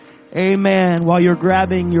Amen. While you're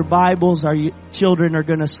grabbing your Bibles, our children are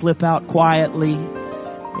going to slip out quietly.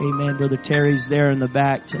 Amen. Brother Terry's there in the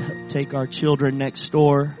back to take our children next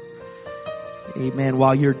door. Amen.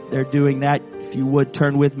 While they're doing that, if you would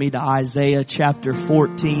turn with me to Isaiah chapter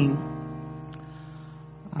 14.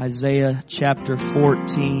 Isaiah chapter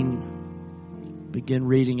 14. Begin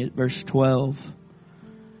reading at verse 12.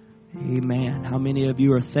 Amen. How many of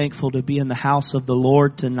you are thankful to be in the house of the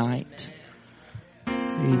Lord tonight?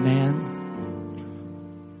 Amen.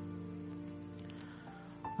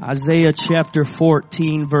 Isaiah chapter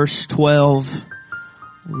 14 verse 12.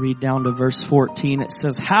 Read down to verse 14. It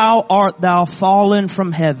says, "How art thou fallen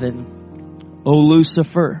from heaven, O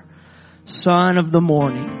Lucifer, son of the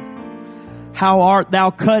morning? How art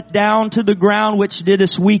thou cut down to the ground, which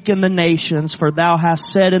didst weaken the nations? For thou hast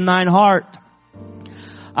said in thine heart,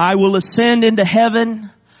 I will ascend into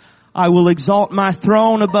heaven. I will exalt my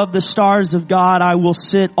throne above the stars of God. I will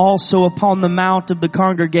sit also upon the mount of the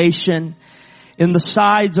congregation in the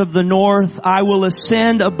sides of the north. I will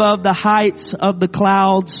ascend above the heights of the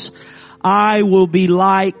clouds. I will be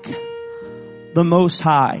like the Most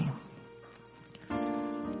High."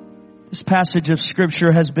 This passage of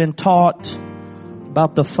Scripture has been taught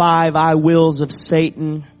about the 5 I wills of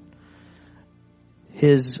Satan,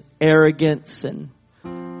 his arrogance and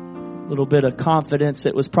little bit of confidence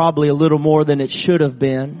that was probably a little more than it should have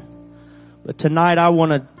been. But tonight I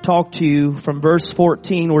want to talk to you from verse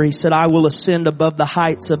 14 where he said, I will ascend above the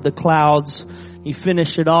heights of the clouds. He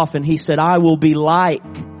finished it off and he said, I will be like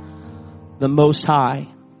the Most High.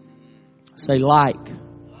 Say like.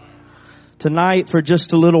 Tonight for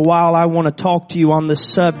just a little while I want to talk to you on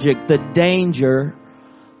this subject, the danger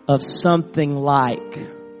of something like.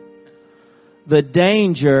 The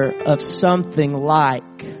danger of something like.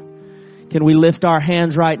 Can we lift our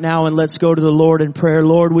hands right now and let's go to the Lord in prayer?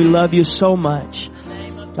 Lord, we love you so much.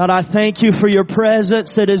 God, I thank you for your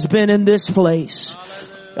presence that has been in this place.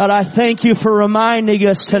 God, I thank you for reminding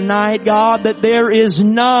us tonight, God, that there is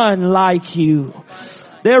none like you.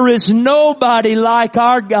 There is nobody like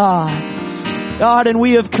our God. God, and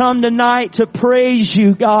we have come tonight to praise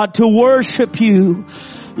you, God, to worship you,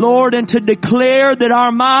 Lord, and to declare that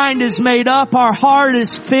our mind is made up, our heart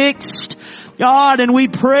is fixed. God, and we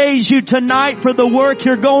praise you tonight for the work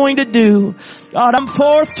you're going to do. God, I'm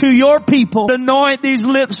forth to your people. Anoint these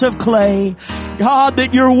lips of clay. God,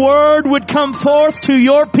 that your word would come forth to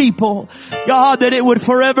your people. God, that it would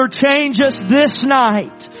forever change us this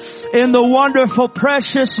night. In the wonderful,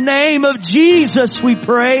 precious name of Jesus, we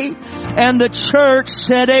pray. And the church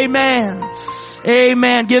said amen.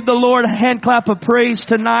 Amen. Give the Lord a hand clap of praise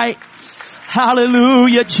tonight.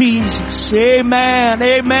 Hallelujah, Jesus. Amen,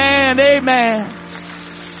 amen, amen.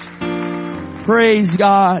 Praise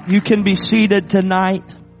God. You can be seated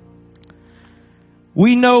tonight.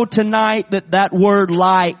 We know tonight that word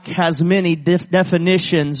like has many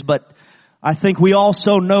definitions, but I think we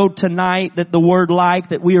also know tonight that the word like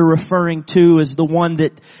that we are referring to is the one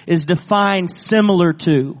that is defined similar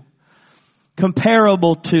to,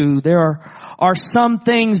 comparable to. There are some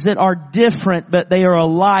things that are different, but they are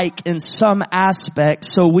alike in some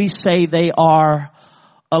aspects, so we say they are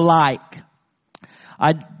alike.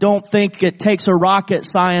 I don't think it takes a rocket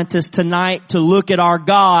scientist tonight to look at our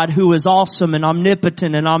God who is awesome and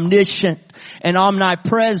omnipotent and omniscient and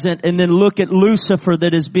omnipresent, and then look at Lucifer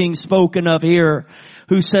that is being spoken of here,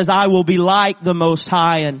 who says, I will be like the Most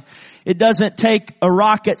High. And it doesn't take a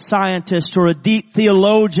rocket scientist or a deep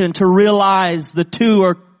theologian to realize the two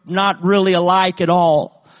are not really alike at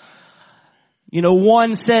all. You know,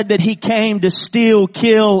 one said that he came to steal,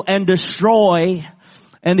 kill, and destroy.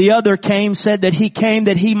 And the other said that he came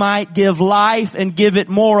that he might give life and give it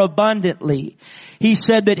more abundantly. He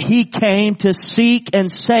said that he came to seek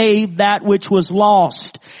and save that which was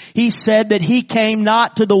lost. He said that he came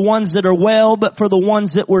not to the ones that are well, but for the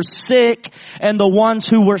ones that were sick and the ones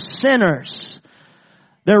who were sinners.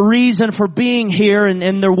 Their reason for being here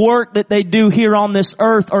and their work that they do here on this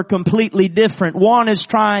earth are completely different. One is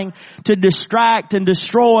trying to distract and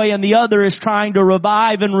destroy, and the other is trying to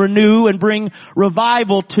revive and renew and bring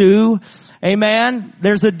revival to. Amen.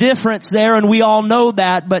 There's a difference there, and we all know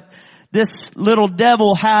that, but this little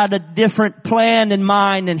devil had a different plan in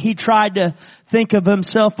mind, and he tried to think of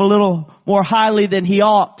himself a little more highly than he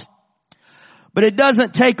ought. But it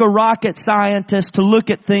doesn't take a rocket scientist to look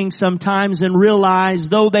at things sometimes and realize,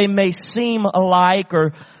 though they may seem alike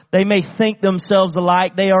or they may think themselves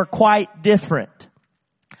alike, they are quite different.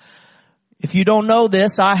 If you don't know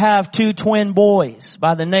this, I have 2 twin boys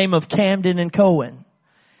by the name of Camden and Cohen.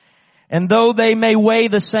 And though they may weigh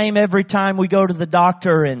the same every time we go to the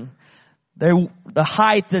doctor and The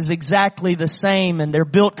height is exactly the same and they're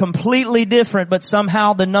built completely different, but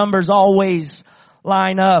somehow the numbers always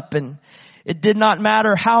line up. And it did not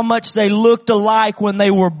matter how much they looked alike when they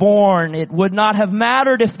were born. It would not have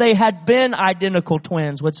mattered if they had been identical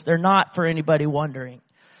twins, which they're not, for anybody wondering.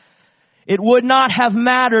 It would not have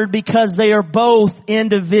mattered because they are both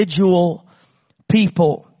individual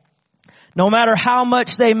people. No matter how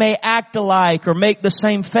much they may act alike or make the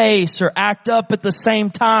same face or act up at the same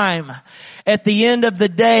time, at the end of the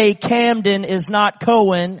day, Camden is not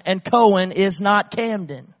Cohen and Cohen is not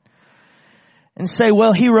Camden. And say,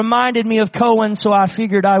 well, he reminded me of Cohen, so I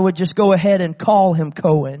figured I would just go ahead and call him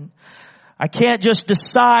Cohen. I can't just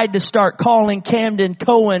decide to start calling Camden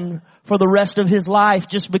Cohen for the rest of his life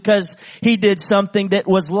just because he did something that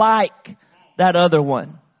was like that other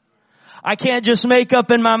one. I can't just make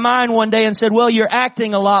up in my mind one day and said, well, you're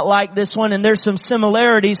acting a lot like this one and there's some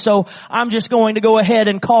similarities, so I'm just going to go ahead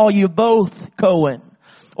and call you both Cohen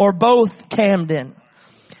or both Camden.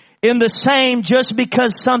 In the same, just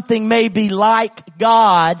because something may be like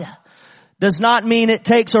God does not mean it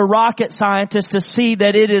takes a rocket scientist to see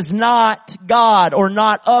that it is not God or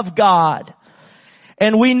not of God.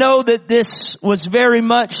 And we know that this was very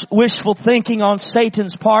much wishful thinking on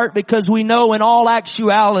Satan's part because we know in all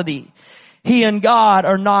actuality, he and God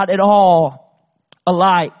are not at all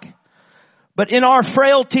alike. But in our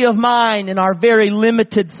frailty of mind, in our very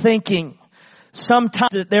limited thinking,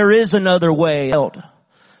 sometimes there is another way.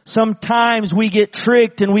 Sometimes we get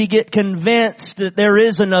tricked and we get convinced that there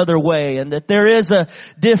is another way and that there is a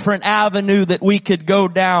different avenue that we could go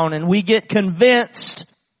down, and we get convinced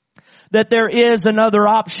that there is another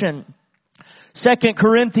option. 2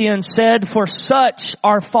 Corinthians said, for such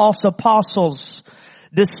are false apostles,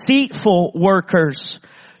 deceitful workers,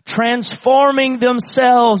 transforming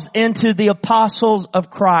themselves into the apostles of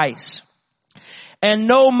Christ. And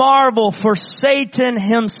no marvel, for Satan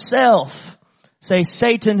himself, say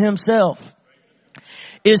Satan himself,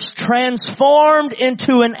 is transformed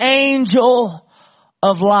into an angel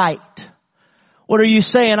of light. What are you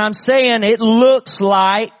saying? I'm saying it looks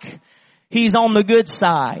like he's on the good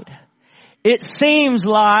side. It seems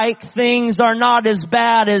like things are not as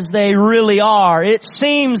bad as they really are. It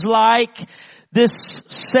seems like this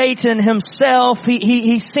Satan himself,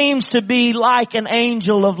 he seems to be like an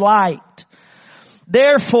angel of light.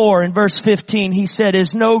 Therefore, in verse 15, he said,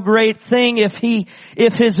 is no great thing if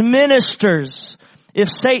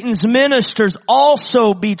Satan's ministers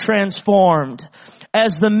also be transformed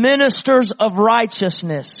as the ministers of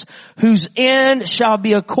righteousness, whose end shall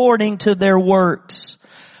be according to their works.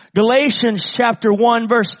 Galatians chapter 1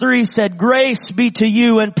 verse 3 said, grace be to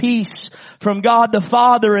you and peace from God the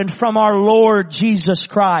Father and from our Lord Jesus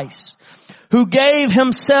Christ, who gave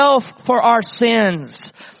himself for our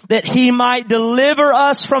sins, that he might deliver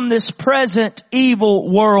us from this present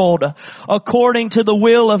evil world, according to the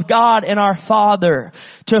will of God and our Father,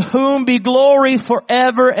 to whom be glory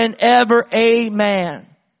forever and ever. Amen.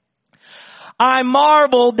 I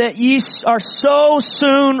marvel that ye are so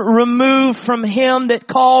soon removed from him that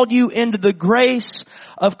called you into the grace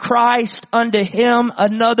of Christ, unto him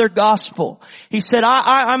another gospel. He said,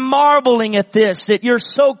 I'm marveling at this, that you're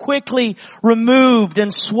so quickly removed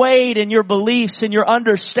and swayed in your beliefs and your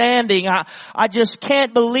understanding. I just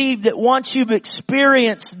can't believe that once you've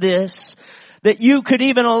experienced this, that you could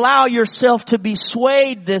even allow yourself to be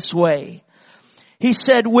swayed this way. He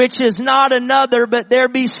said, which is not another, but there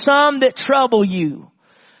be some that trouble you.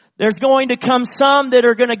 There's going to come some that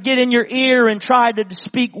are going to get in your ear and try to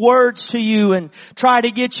speak words to you and try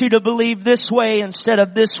to get you to believe this way instead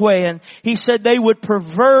of this way. And he said they would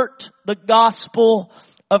pervert the gospel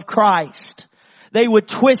of Christ. They would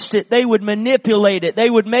twist it. They would manipulate it. They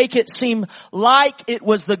would make it seem like it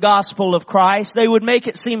was the gospel of Christ. They would make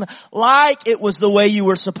it seem like it was the way you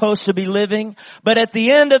were supposed to be living. But at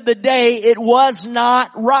the end of the day, it was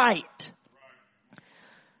not right.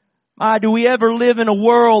 Do we ever live in a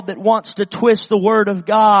world that wants to twist the word of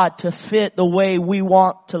God to fit the way we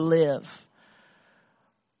want to live?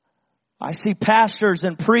 I see pastors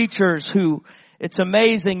and preachers who, it's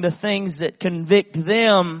amazing the things that convict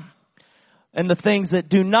them and the things that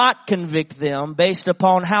do not convict them based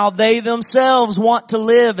upon how they themselves want to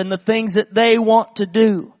live and the things that they want to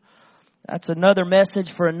do. That's another message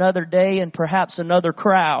for another day and perhaps another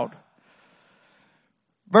crowd.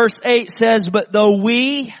 Verse 8 says, but though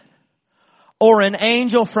we or an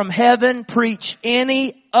angel from heaven preach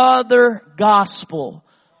any other gospel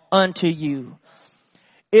unto you.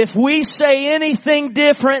 If we say anything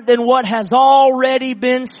different than what has already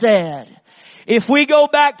been said, if we go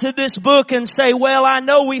back to this book and say, well, I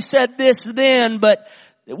know we said this then, but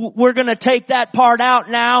we're going to take that part out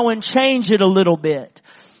now and change it a little bit.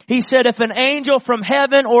 He said, if an angel from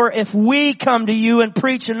heaven or if we come to you and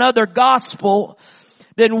preach another gospel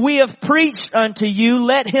than we have preached unto you,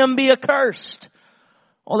 let him be accursed.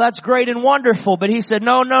 Well, that's great and wonderful. But he said,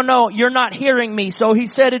 no, you're not hearing me. So he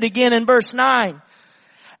said it again in verse 9.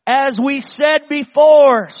 As we said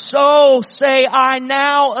before, so say I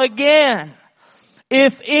now again.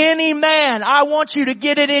 If any man, I want you to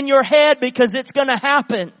get it in your head because it's going to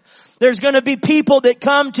happen. There's going to be people that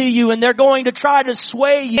come to you and they're going to try to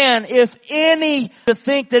sway you. And if any to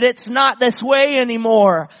think that it's not this way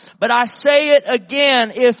anymore. But I say it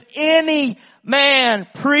again, if any man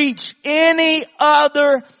preach any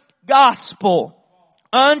other gospel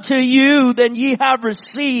unto you than ye have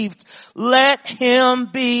received, let him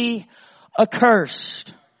be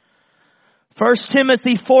accursed. 1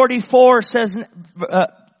 Timothy 44 says,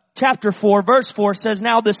 chapter 4, verse 4 says,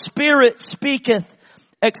 now the Spirit speaketh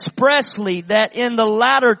expressly that in the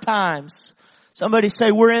latter times, somebody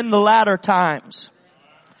say we're in the latter times,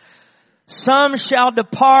 some shall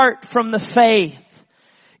depart from the faith,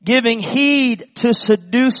 giving heed to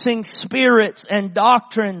seducing spirits and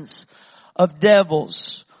doctrines of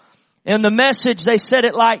devils. In the Message, they said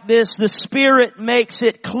it like this, the Spirit makes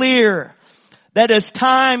it clear that as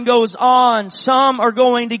time goes on, some are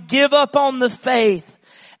going to give up on the faith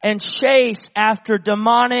and chase after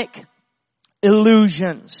demonic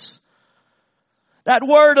illusions. That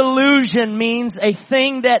word illusion means a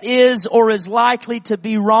thing that is or is likely to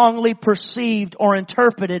be wrongly perceived or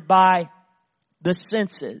interpreted by the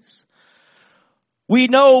senses. We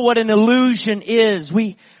know what an illusion is.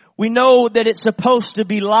 We know that it's supposed to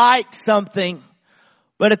be like something,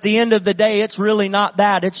 but at the end of the day, it's really not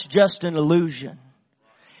that. It's just an illusion.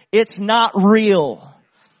 It's not real.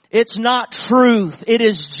 It's not truth. It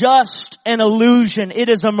is just an illusion. It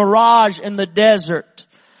is a mirage in the desert.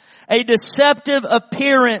 A deceptive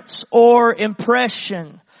appearance or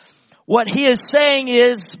impression. What he is saying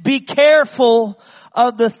is, be careful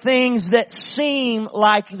of the things that seem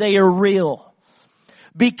like they are real.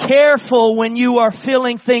 Be careful when you are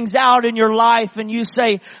filling things out in your life and you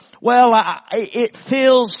say, well, it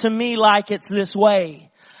feels to me like it's this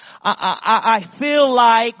way. I feel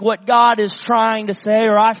like what God is trying to say,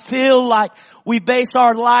 or I feel like we base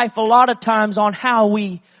our life a lot of times on how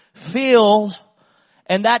we feel,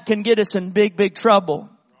 and that can get us in big, big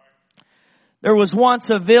trouble. There was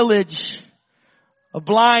once a village, a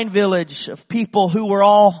blind village of people who were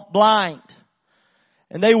all blind.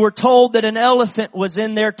 And they were told that an elephant was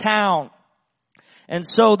in their town. And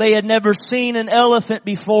so they had never seen an elephant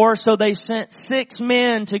before, so they sent 6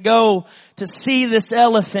 men to go to see this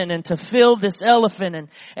elephant and to fill this elephant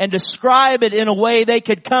and describe it in a way they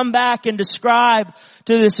could come back and describe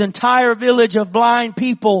to this entire village of blind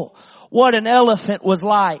people what an elephant was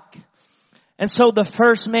like. And so the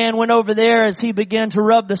first man went over there as he began to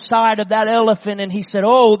rub the side of that elephant, and he said,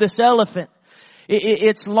 oh, this elephant.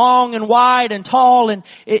 It's long and wide and tall, and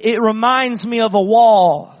it reminds me of a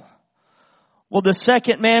wall. Well, the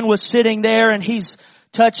second man was sitting there and he's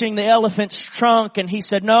touching the elephant's trunk, and he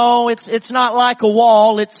said, no, it's not like a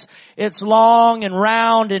wall. It's long and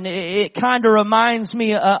round, and it kind of reminds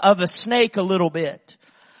me of a snake a little bit.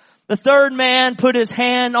 The third man put his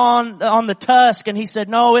hand on the tusk, and he said,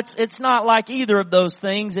 no, it's not like either of those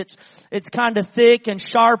things. It's kind of thick and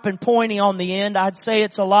sharp and pointy on the end. I'd say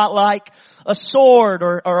it's a lot like a sword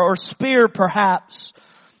or spear perhaps.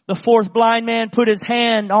 The fourth blind man put his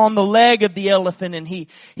hand on the leg of the elephant, and he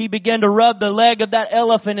began to rub the leg of that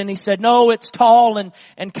elephant, and he said, no, it's tall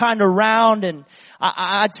and kind of round, and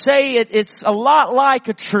I'd say it's a lot like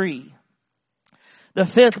a tree. The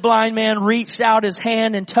fifth blind man reached out his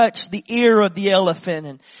hand and touched the ear of the elephant,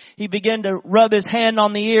 and he began to rub his hand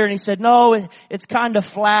on the ear, and he said, no, it's kind of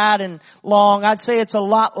flat and long. I'd say it's a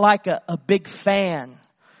lot like a big fan.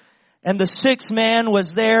 And the sixth man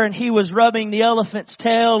was there, and he was rubbing the elephant's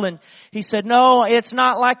tail, and he said, no, it's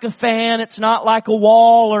not like a fan, it's not like a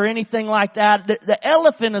wall or anything like that. The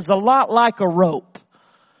elephant is a lot like a rope.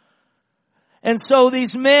 And so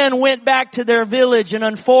these men went back to their village, and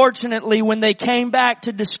unfortunately when they came back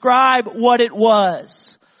to describe what it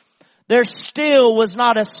was, there still was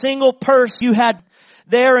not a single person you had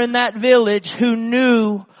there in that village who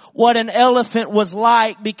knew what an elephant was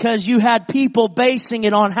like, because you had people basing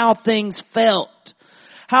it on how things felt,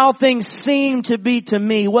 how things seemed to be to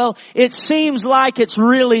me. Well, it seems like it's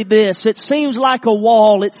really this. It seems like a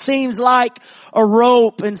wall. It seems like a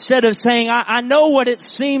rope, instead of saying, I know what it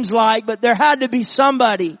seems like, but there had to be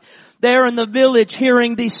somebody there in the village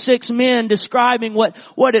hearing these 6 men describing what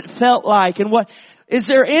it felt like. And is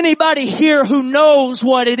there anybody here who knows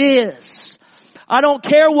what it is? I don't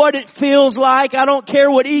care what it feels like. I don't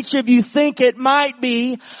care what each of you think it might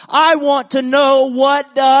be. I want to know,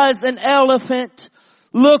 what does an elephant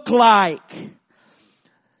look like?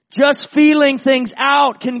 Just feeling things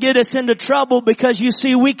out can get us into trouble, because you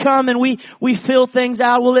see, we come and we feel things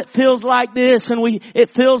out. Well, it feels like this and it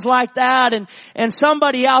feels like that. And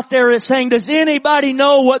somebody out there is saying, does anybody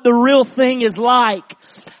know what the real thing is like?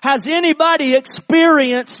 Has anybody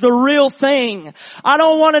experienced the real thing? I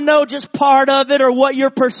don't want to know just part of it or what your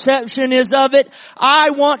perception is of it. I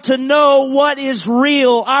want to know what is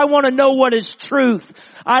real. I want to know what is truth.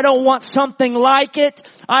 I don't want something like it.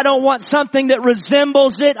 I don't want something that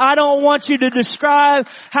resembles it. I don't want you to describe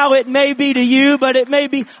how it may be to you, but it may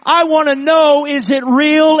be. I want to know, is it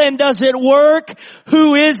real and does it work?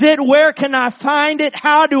 Who is it? Where can I find it?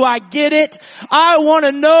 How do I get it? I want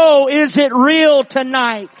to know, is it real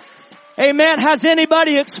tonight? Amen. Has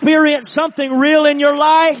anybody experienced something real in your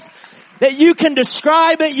life that you can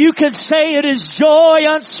describe it? You could say it is joy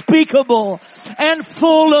unspeakable and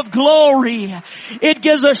full of glory. It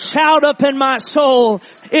gives a shout up in my soul.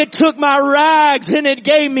 It took my rags and it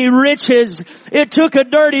gave me riches. It took a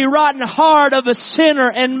dirty, rotten heart of a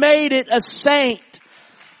sinner and made it a saint.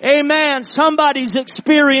 Amen. Somebody's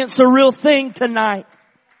experienced a real thing tonight.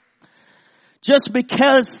 Just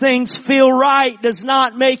because things feel right does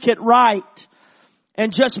not make it right.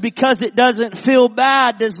 And just because it doesn't feel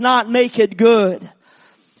bad does not make it good.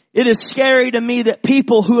 It is scary to me that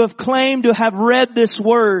people who have claimed to have read this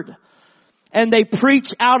word and they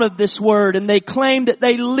preach out of this word and they claim that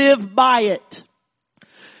they live by it,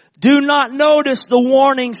 do not notice the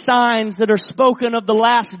warning signs that are spoken of the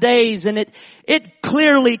last days, and it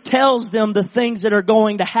clearly tells them the things that are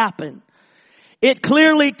going to happen. It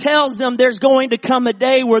clearly tells them there's going to come a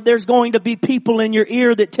day where there's going to be people in your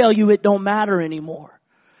ear that tell you it don't matter anymore.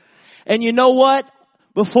 And you know what?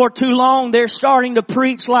 Before too long, they're starting to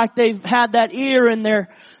preach like they've had that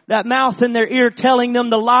mouth in their ear telling them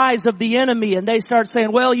the lies of the enemy. And they start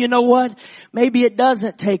saying, well, you know what? Maybe it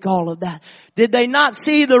doesn't take all of that. Did they not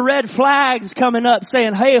see the red flags coming up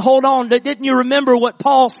saying, hey, hold on. Didn't you remember what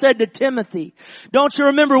Paul said to Timothy? Don't you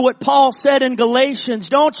remember what Paul said in Galatians?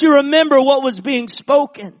 Don't you remember what was being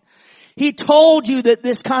spoken? He told you that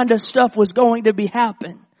this kind of stuff was going to be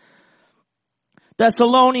happen.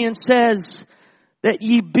 Thessalonians says that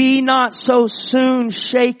ye be not so soon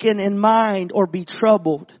shaken in mind or be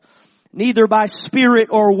troubled, neither by spirit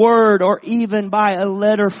or word or even by a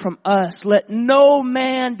letter from us. Let no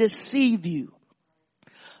man deceive you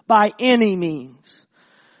by any means.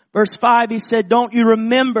 Verse 5, he said, don't you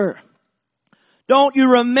remember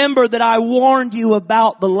that I warned you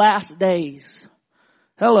about the last days?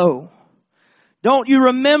 Hello. Don't you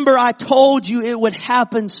remember I told you it would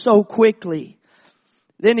happen so quickly?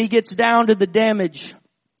 Then he gets down to the damage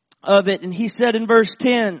of it, and he said in verse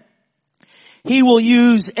 10, he will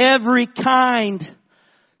use every kind,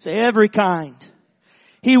 say every kind.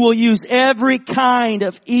 He will use every kind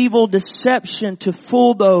of evil deception to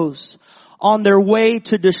fool those on their way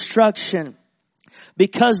to destruction,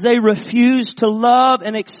 because they refuse to love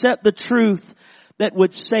and accept the truth that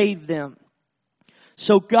would save them.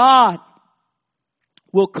 So God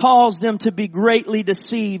will cause them to be greatly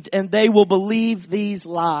deceived, and they will believe these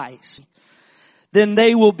lies. Then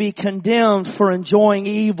they will be condemned for enjoying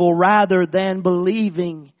evil rather than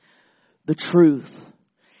believing the truth.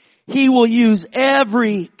 He will use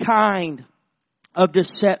every kind of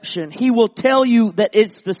deception. He will tell you that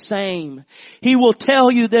it's the same. He will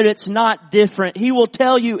tell you that it's not different. He will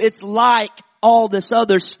tell you it's like all this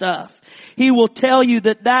other stuff. He will tell you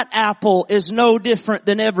that that apple is no different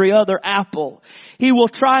than every other apple. He will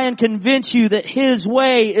try and convince you that his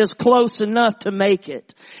way is close enough to make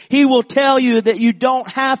it. He will tell you that you don't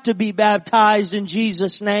have to be baptized in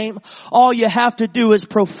Jesus' name. All you have to do is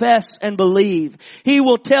profess and believe. He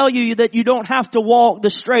will tell you that you don't have to walk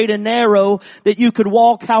the straight and narrow, that you could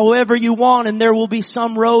walk however you want, and there will be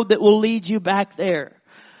some road that will lead you back there.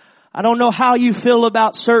 I don't know how you feel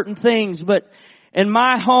about certain things, but in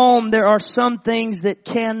my home there are some things that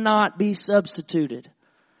cannot be substituted.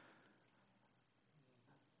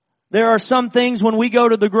 There are some things when we go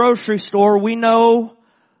to the grocery store, we know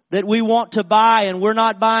that we want to buy, and we're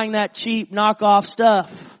not buying that cheap knockoff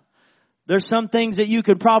stuff. There's some things that you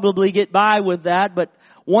could probably get by with that, but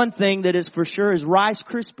one thing that is for sure is Rice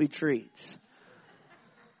Krispie treats.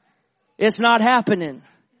 It's not happening.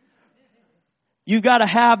 You got to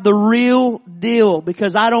have the real deal,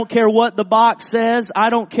 because I don't care what the box says. I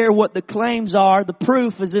don't care what the claims are. The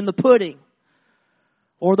proof is in the pudding,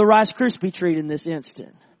 or the Rice Krispie treat in this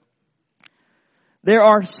instant. There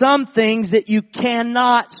are some things that you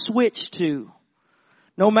cannot switch to.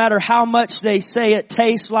 No matter how much they say it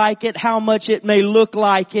tastes like it, how much it may look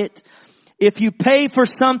like it, if you pay for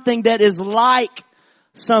something that is like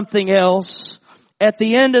something else, at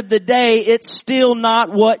the end of the day, it's still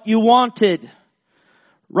not what you wanted.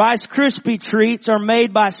 Rice Krispie treats are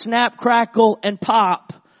made by snap, crackle, and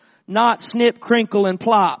pop, not snip, crinkle, and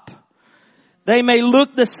plop. They may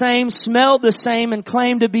look the same, smell the same, and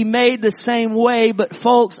claim to be made the same way, but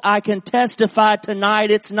folks, I can testify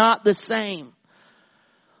tonight it's not the same.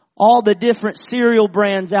 All the different cereal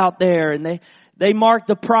brands out there, and they mark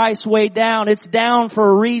the price way down. It's down for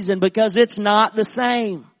a reason, because it's not the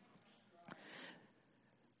same.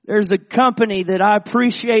 There's a company that I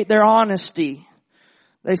appreciate their honesty.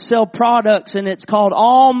 They sell products and it's called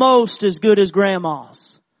Almost As Good As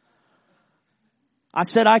Grandma's. I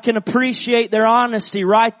said I can appreciate their honesty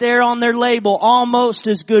right there on their label, Almost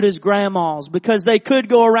As Good As Grandma's, because they could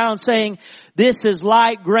go around saying, this is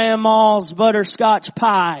like Grandma's butterscotch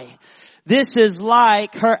pie. This is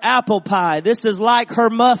like her apple pie. This is like her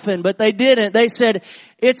muffin, but they didn't. They said,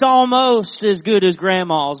 it's almost as good as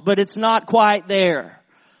Grandma's, but it's not quite there.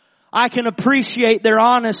 I can appreciate their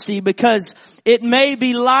honesty because it may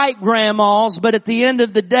be like Grandma's, but at the end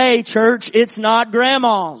of the day, church, it's not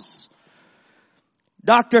Grandma's.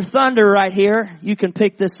 Dr. Thunder right here, you can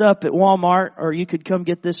pick this up at Walmart, or you could come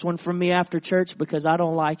get this one from me after church because I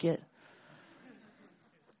don't like it.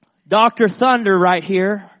 Dr. Thunder right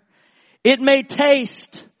here, it may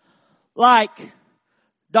taste like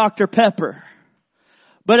Dr. Pepper,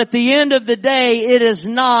 but at the end of the day, it is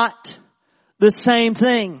not the same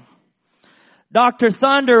thing. Dr.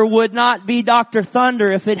 Thunder would not be Dr. Thunder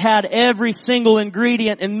if it had every single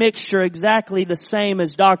ingredient and mixture exactly the same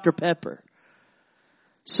as Dr. Pepper.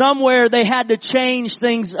 Somewhere they had to change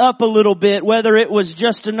things up a little bit, whether it was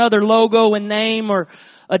just another logo and name or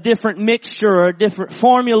a different mixture or a different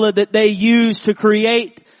formula that they used to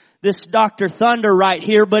create this Dr. Thunder right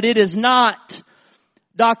here, but it is not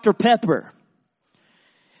Dr. Pepper.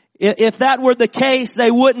 If that were the case,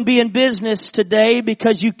 they wouldn't be in business today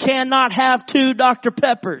because you cannot have two Dr.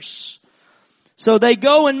 Peppers. So they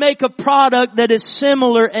go and make a product that is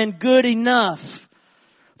similar and good enough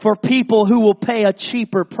for people who will pay a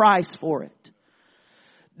cheaper price for it.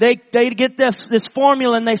 They get this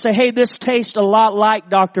formula and they say, hey, this tastes a lot like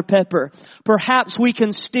Dr. Pepper. Perhaps we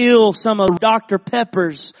can steal some of Dr.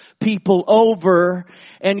 Pepper's people over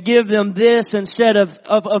and give them this instead of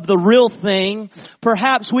the real thing.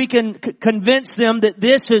 Perhaps we can convince them that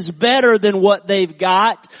this is better than what they've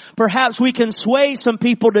got. Perhaps we can sway some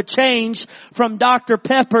people to change from Dr.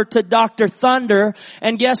 Pepper to Dr. Thunder.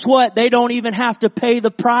 And guess what? They don't even have to pay the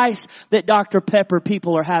price that Dr. Pepper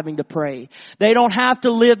people are having to pay. They don't have to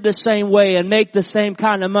live the same way and make the same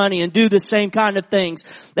kind of money and do the same kind of things.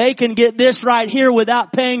 They can get this right here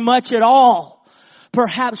without paying much at all.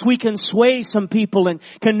 Perhaps we can sway some people and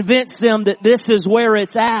convince them that this is where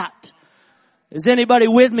it's at. Is anybody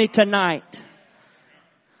with me tonight?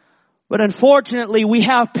 But unfortunately, we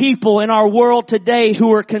have people in our world today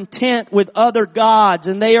who are content with other gods,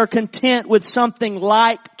 and they are content with something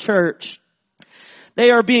like church. They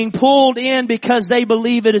are being pulled in because they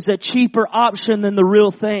believe it is a cheaper option than the real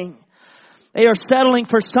thing. They are settling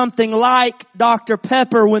for something like Dr.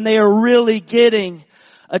 Pepper when they are really getting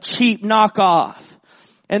a cheap knockoff.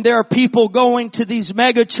 And there are people going to these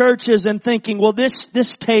mega churches and thinking, well, this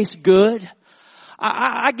tastes good.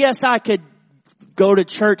 I guess I could go to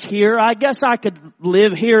church here. I guess I could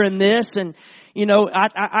live here in this. And, you know,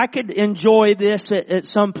 I could enjoy this at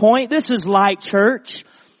some point. This is like church.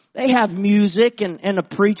 They have music and a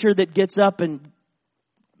preacher that gets up and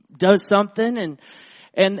does something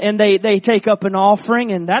and they take up an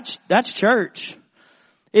offering, and that's church.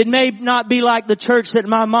 It may not be like the church that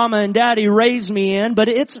my mama and daddy raised me in, but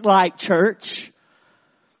it's like church.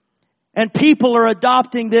 And people are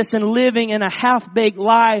adopting this and living in a half-baked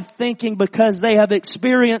life thinking because they have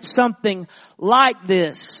experienced something like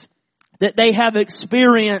this, that they have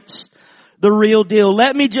experienced the real deal.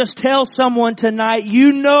 Let me just tell someone tonight,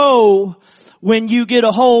 you know when you get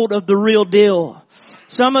a hold of the real deal.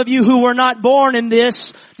 Some of you who were not born in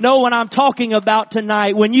this know what I'm talking about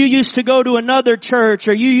tonight. When you used to go to another church,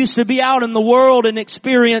 or you used to be out in the world and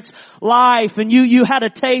experience life, and you had a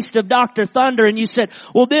taste of Dr. Thunder and you said,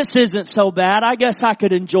 well, this isn't so bad. I guess I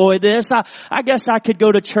could enjoy this. I guess I could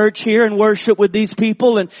go to church here and worship with these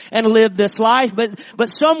people and live this life. But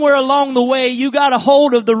somewhere along the way, you got a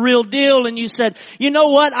hold of the real deal and you said, you know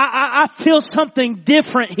what? I feel something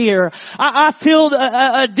different here. I feel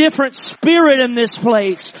a different spirit in this place.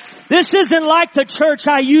 place. This isn't like the church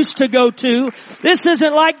I used to go to. This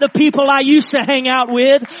isn't like the people I used to hang out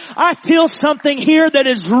with. I feel something here that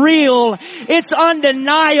is real. It's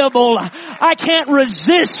undeniable. I can't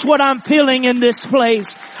resist what I'm feeling in this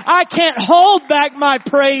place. I can't hold back my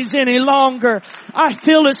praise any longer. I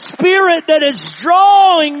feel a spirit that is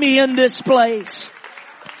drawing me in this place.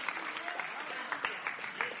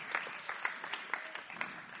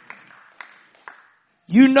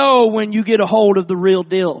 You know when you get a hold of the real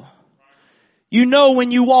deal. You know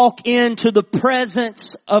when you walk into the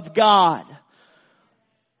presence of God.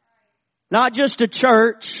 Not just a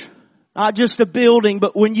church, not just a building,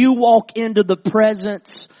 but when you walk into the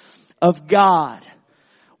presence of God.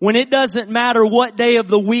 When it doesn't matter what day of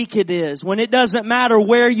the week it is, when it doesn't matter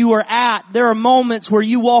where you are at, there are moments where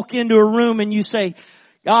you walk into a room and you say,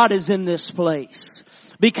 God is in this place.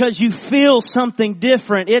 Because you feel something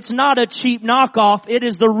different. It's not a cheap knockoff. It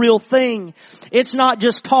is the real thing. It's not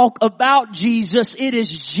just talk about Jesus. It is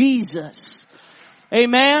Jesus.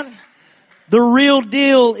 Amen. The real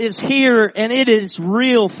deal is here, and it is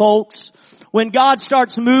real, folks. When God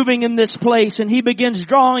starts moving in this place and He begins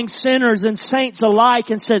drawing sinners and saints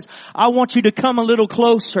alike and says, I want you to come a little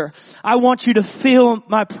closer. I want you to feel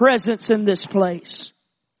my presence in this place.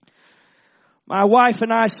 My wife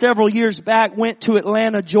and I several years back went to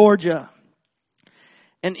Atlanta, Georgia.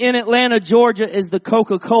 And in Atlanta, Georgia is the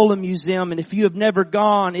Coca-Cola Museum. And if you have never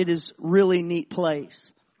gone, it is a really neat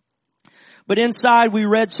place. But inside we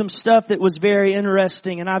read some stuff that was very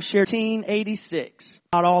interesting. And I've shared 1886,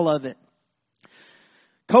 not all of it.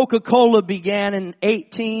 Coca-Cola began in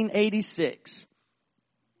 1886.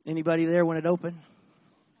 Anybody there when it opened?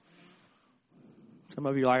 Some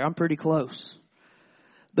of you are like, I'm pretty close.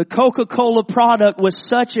 The Coca-Cola product was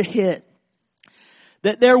such a hit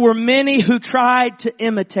that there were many who tried to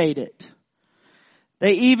imitate it.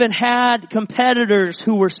 They even had competitors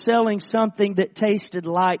who were selling something that tasted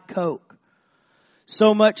like Coke.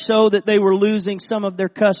 So much so that they were losing some of their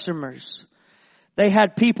customers. They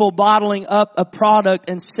had people bottling up a product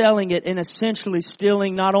and selling it and essentially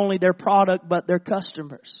stealing not only their product but their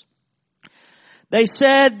customers. They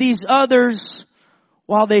said these others,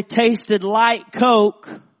 while they tasted like Coke,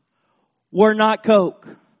 were not Coke.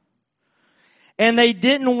 And they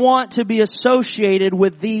didn't want to be associated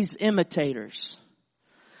with these imitators.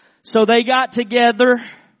 So they got together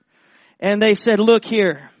and they said, look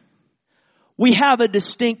here, we have a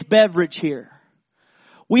distinct beverage here.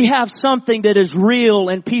 We have something that is real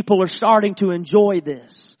and people are starting to enjoy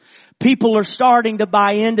this. People are starting to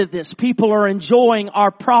buy into this. People are enjoying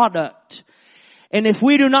our product. And if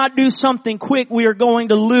we do not do something quick, we are going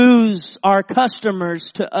to lose our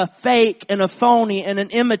customers to a fake and a phony and an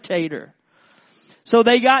imitator. So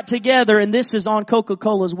they got together, and this is on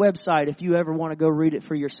Coca-Cola's website if you ever want to go read it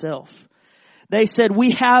for yourself. They said,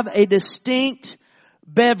 we have a distinct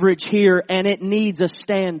beverage here and it needs a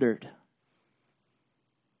standard.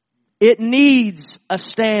 It needs a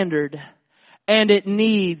standard and it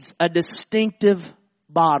needs a distinctive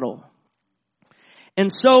bottle.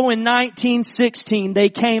 And so in 1916, they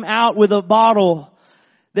came out with a bottle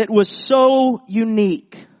that was so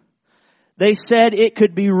unique. They said it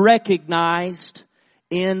could be recognized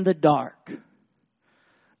in the dark.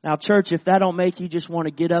 Now, church, if that don't make you just want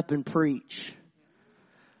to get up and preach.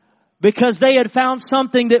 Because they had found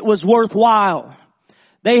something that was worthwhile.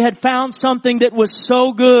 They had found something that was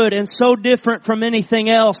so good and so different from anything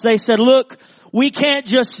else. They said, look, we can't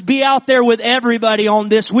just be out there with everybody on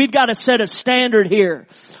this. We've got to set a standard here.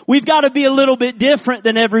 We've got to be a little bit different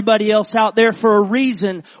than everybody else out there for a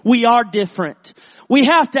reason. We are different. We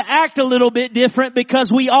have to act a little bit different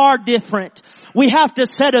because we are different. We have to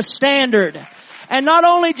set a standard. And not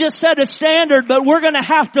only just set a standard, but we're going to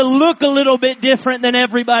have to look a little bit different than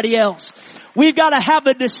everybody else. We've got to have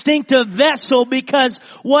a distinctive vessel because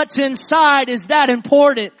what's inside is that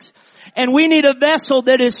important. And we need a vessel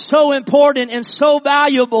that is so important and so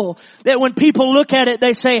valuable that when people look at it,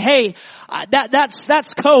 they say, hey,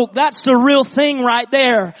 that's Coke. That's the real thing right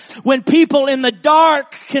there. When people in the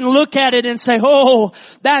dark can look at it and say, oh,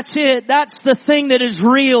 that's it. That's the thing that is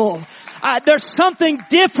real. There's something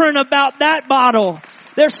different about that bottle.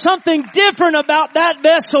 There's something different about that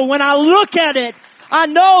vessel. When I look at it, I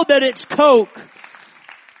know that it's Coke.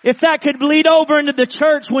 If that could bleed over into the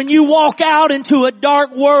church, when you walk out into a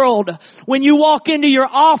dark world, when you walk into your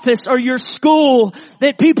office or your school,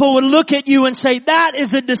 that people would look at you and say, that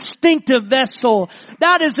is a distinctive vessel.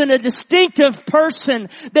 That is a distinctive person.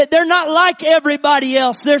 That they're not like everybody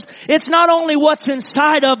else. It's not only what's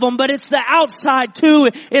inside of them, but it's the outside too.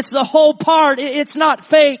 It's the whole part. It's not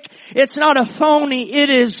fake. It's not a phony. It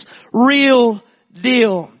is real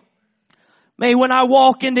deal. May when I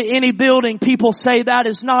walk into any building, people say that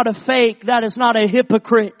is not a fake, that is not a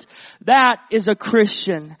hypocrite, that is a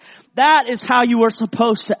Christian. That is how you are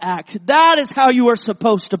supposed to act. That is how you are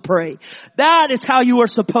supposed to pray. That is how you are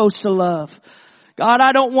supposed to love. God,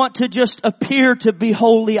 I don't want to just appear to be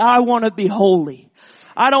holy. I want to be holy.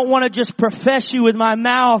 I don't want to just profess you with my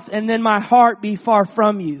mouth and then my heart be far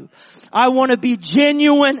from you. I want to be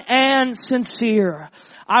genuine and sincere.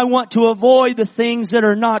 I want to avoid the things that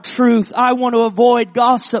are not truth. I want to avoid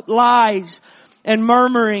gossip, lies, and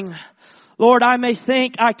murmuring. Lord, I may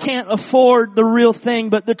think I can't afford the real thing,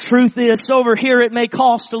 but the truth is, over here it may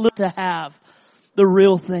cost a little to have the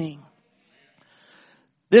real thing.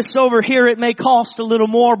 This over here it may cost a little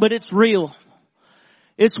more, but it's real.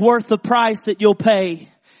 It's worth the price that you'll pay.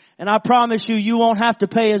 And I promise you, you won't have to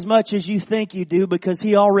pay as much as you think you do because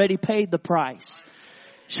He already paid the price.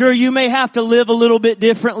 Sure, you may have to live a little bit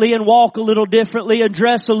differently and walk a little differently and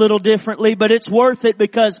dress a little differently, but it's worth it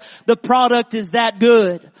because the product is that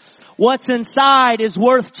good. What's inside is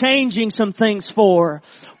worth changing some things for.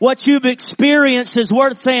 What you've experienced is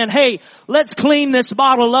worth saying, hey, let's clean this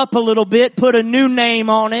bottle up a little bit, put a new name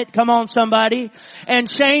on it, come on somebody, and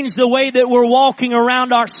change the way that we're walking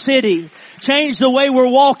around our city. Change the way we're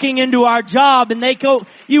walking into our job. And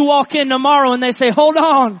you walk in tomorrow and they say, hold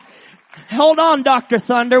on, Dr.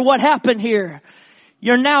 Thunder, what happened here?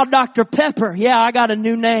 You're now Dr. Pepper. Yeah, I got a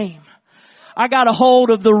new name. I got a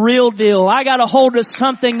hold of the real deal. I got a hold of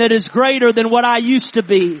something that is greater than what I used to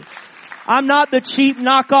be. I'm not the cheap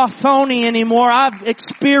knockoff phony anymore. I've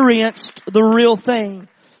experienced the real thing.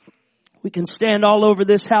 We can stand all over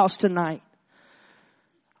this house tonight.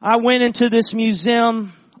 I went into this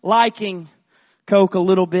museum liking Coke a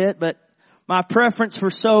little bit, but my preference for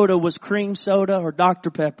soda was cream soda or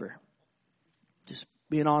Dr. Pepper. Just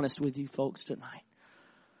being honest with you folks tonight.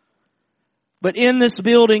 But in this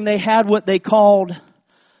building, they had what they called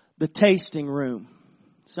the tasting room.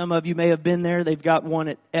 Some of you may have been there. They've got one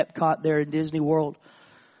at Epcot there in Disney World.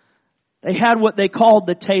 They had what they called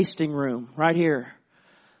the tasting room right here.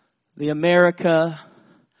 The America,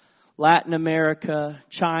 Latin America,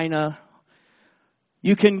 China.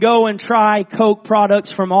 You can go and try Coke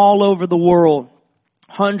products from all over the world.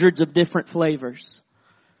 Hundreds of different flavors.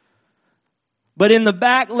 But in the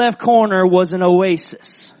back left corner was an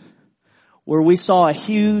oasis, where we saw a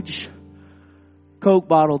huge Coke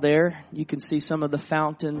bottle there. You can see some of the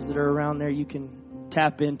fountains that are around there you can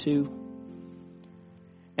tap into.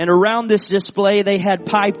 And around this display, they had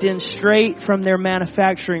piped in straight from their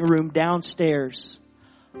manufacturing room downstairs,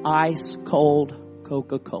 ice cold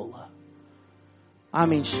Coca-Cola. I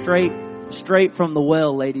mean, straight from the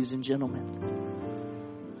well, ladies and gentlemen.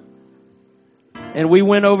 And we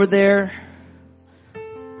went over there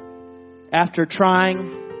after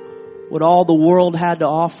trying what all the world had to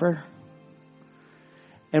offer.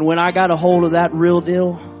 And when I got a hold of that real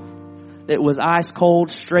deal, that was ice cold,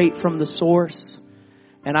 straight from the source,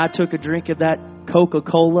 and I took a drink of that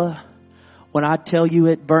Coca-Cola, when I tell you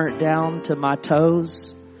it burnt down to my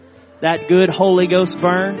toes, that good Holy Ghost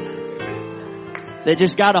burn that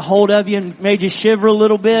just got a hold of you and made you shiver a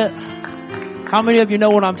little bit. How many of you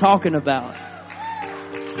know what I'm talking about?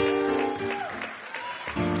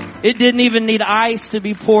 It didn't even need ice to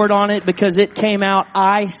be poured on it because it came out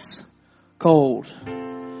ice cold.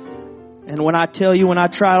 And when I tell you, when I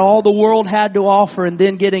tried all the world had to offer and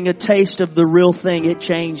then getting a taste of the real thing, it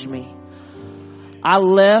changed me. I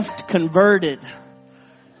left converted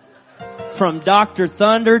from Dr.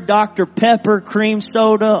 Thunder, Dr. Pepper, cream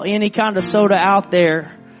soda, any kind of soda out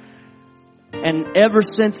there. And ever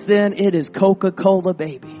since then, it is Coca-Cola,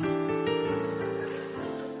 baby.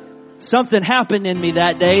 Something happened in me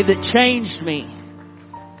that day that changed me.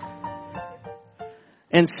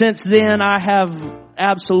 And since then, I have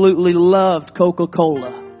absolutely loved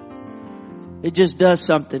Coca-Cola. It just does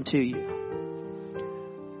something to you.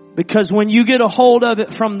 Because when you get a hold of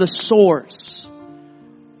it from the source,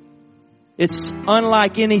 it's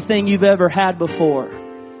unlike anything you've ever had before.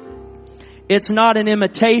 It's not an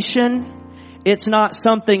imitation. It's not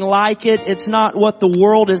something like it. It's not what the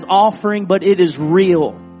world is offering, but it is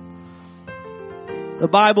real. The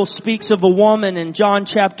Bible speaks of a woman in John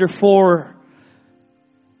chapter 4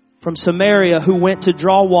 from Samaria who went to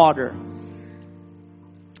draw water.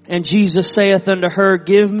 And Jesus saith unto her,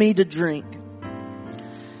 give me to drink.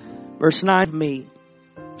 Verse 9, me,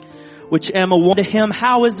 which am a woman to him,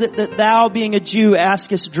 how is it that thou, being a Jew,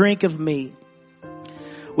 askest drink of me,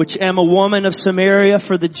 which am a woman of Samaria?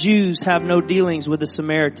 For the Jews have no dealings with the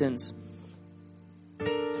Samaritans.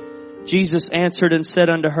 Jesus answered and said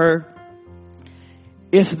unto her,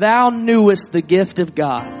 if thou knewest the gift of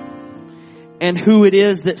God, And who it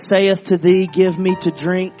is that saith to thee, give me to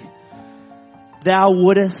drink, thou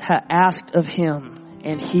wouldest have asked of him,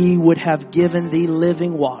 and he would have given thee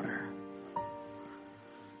living water.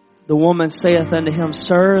 The woman saith unto him,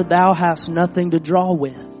 Sir, thou hast nothing to draw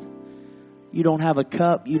with. You don't have a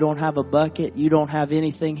cup, you don't have a bucket, you don't have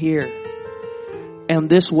anything here. And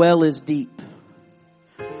this well is deep.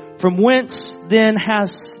 From whence then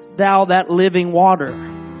hast thou that living water?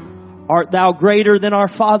 Art thou greater than our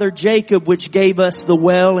father Jacob, which gave us the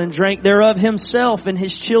well and drank thereof himself and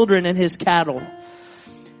his children and his cattle?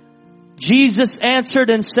 Jesus answered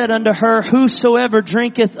and said unto her, Whosoever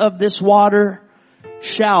drinketh of this water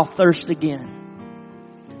shall thirst again.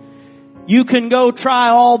 You can go try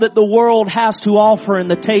all that the world has to offer in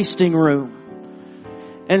the tasting room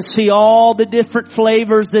and see all the different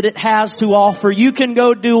flavors that it has to offer. You can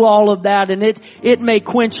go do all of that, and it may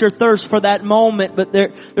quench your thirst for that moment, but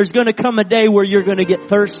there's going to come a day where you're going to get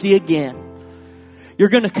thirsty again. You're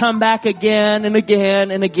going to come back again and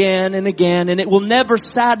again and again and again, and it will never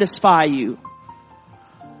satisfy you.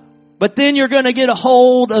 But then you're going to get a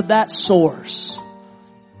hold of that source.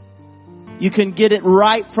 You can get it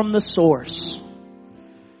right from the source.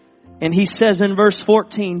 And he says in verse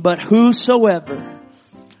 14, But whosoever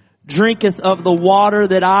drinketh of the water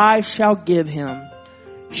that I shall give him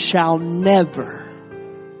shall never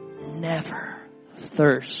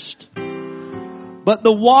thirst. But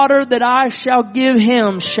the water that I shall give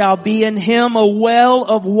him shall be in him a well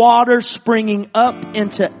of water springing up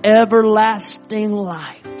into everlasting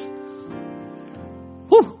life.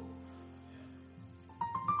 Whew.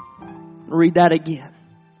 Read that again.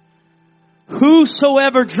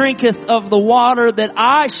 Whosoever drinketh of the water that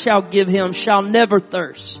I shall give him shall never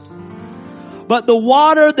thirst. But the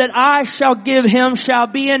water that I shall give him shall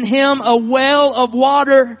be in him a well of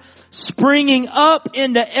water springing up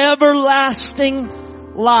into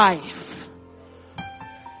everlasting life.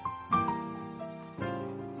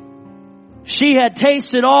 She had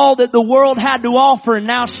tasted all that the world had to offer, and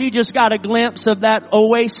now she just got a glimpse of that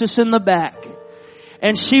oasis in the back.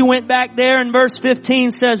 And she went back there, and verse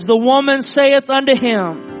 15 says, The woman saith unto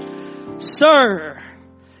him, Sir,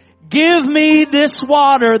 give me this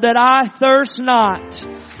water that I thirst not,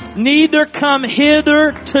 neither come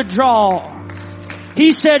hither to draw.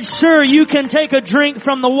 He said, sure, you can take a drink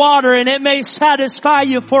from the water and it may satisfy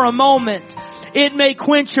you for a moment. It may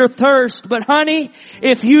quench your thirst. But honey,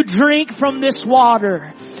 if you drink from this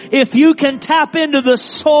water, if you can tap into the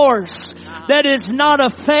source that is not a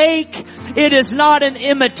fake, it is not an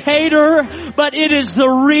imitator, but it is the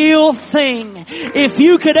real thing. If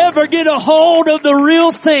you could ever get a hold of the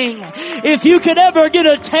real thing, if you could ever get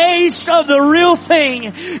a taste of the real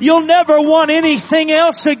thing, you'll never want anything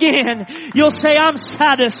else again. You'll say, I'm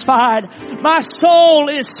satisfied. My soul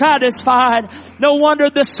is satisfied. No wonder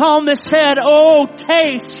the psalmist said, oh,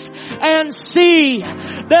 taste and see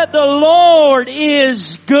that the Lord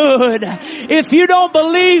is good. If you don't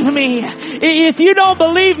believe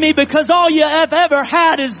me because all you have ever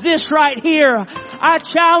had is this right here, I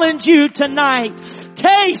challenge you tonight.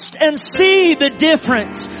 Taste and see the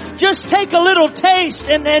difference. Just take a little taste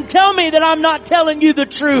and tell me that I'm not telling you the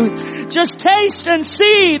truth. Just taste and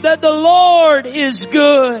see that the Lord is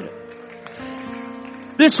good.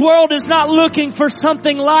 This world is not looking for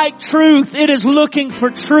something like truth. It is looking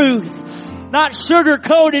for truth. Not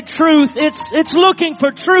sugar-coated truth. It's looking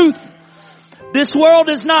for truth. This world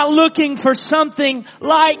is not looking for something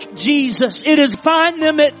like Jesus. It is find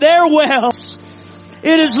them at their wells.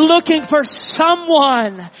 It is looking for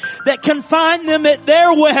someone that can find them at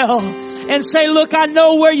their well and say, look, I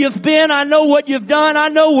know where you've been. I know what you've done. I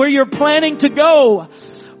know where you're planning to go.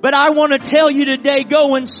 But I want to tell you today,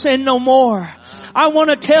 go and sin no more. I want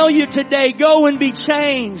to tell you today, go and be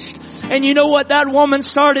changed. And you know what that woman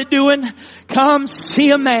started doing? Come see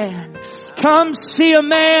a man. Come see a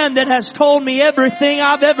man that has told me everything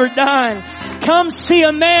I've ever done. Come see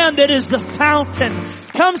a man that is the fountain.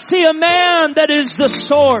 Come see a man that is the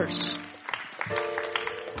source.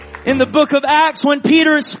 In the book of Acts, when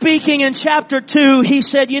Peter is speaking in chapter 2, he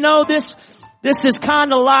said, you know, this is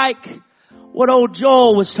kind of like what old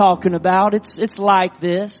Joel was talking about. It's like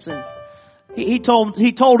this. And he told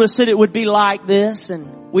us that it would be like this,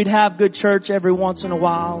 and we'd have good church every once in a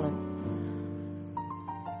while. And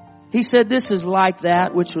he said, this is like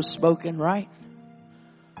that which was spoken, right?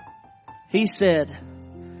 He said,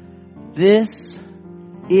 this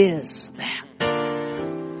is that.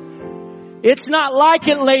 It's not like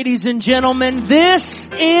it, ladies and gentlemen. This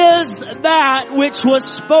is that which was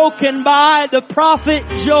spoken by the prophet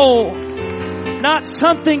Joel. Not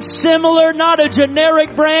something similar, not a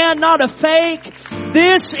generic brand, not a fake.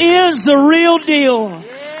 This is the real deal.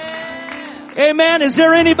 Amen. Is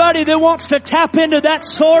there anybody that wants to tap into that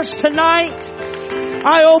source tonight?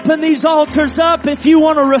 I open these altars up if you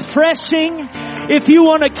want a refreshing, if you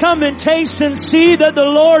want to come and taste and see that the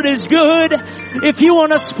Lord is good, if you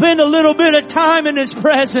want to spend a little bit of time in His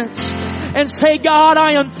presence and say, God,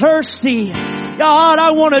 I am thirsty. God,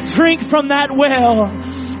 I want to drink from that well.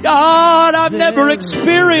 God, I've never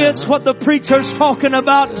experienced what the preacher's talking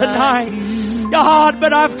about tonight. God,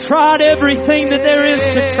 but I've tried everything that there is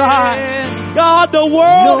to try. God, the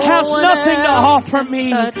world has nothing to offer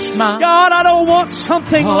me. God, I don't want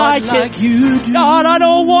something like it. God, I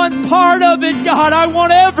don't want part of it. God, I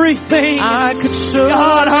want everything.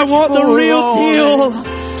 God, I want the real deal.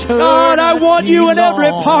 God, I want you in every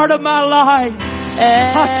part of my life.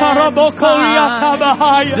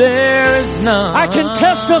 There is none. I can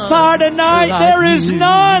testify tonight, there is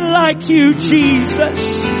none like you,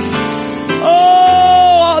 Jesus.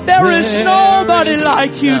 Oh, there is nobody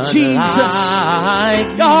like you, Jesus.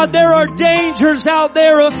 God, there are dangers out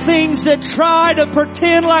there of things that try to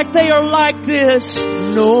pretend like they are like this.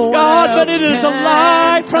 God, but it is a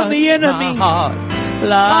lie from the enemy.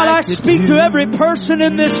 God, I speak to every person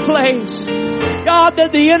in this place. God,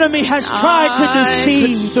 that the enemy has tried to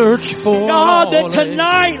deceive. God, that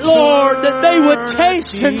tonight, Lord, that they would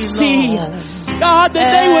taste and see. God,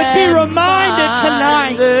 that they would be reminded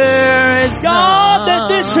tonight. God, that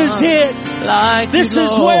this is it. This is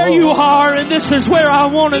where you are and this is where I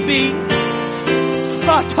want to be.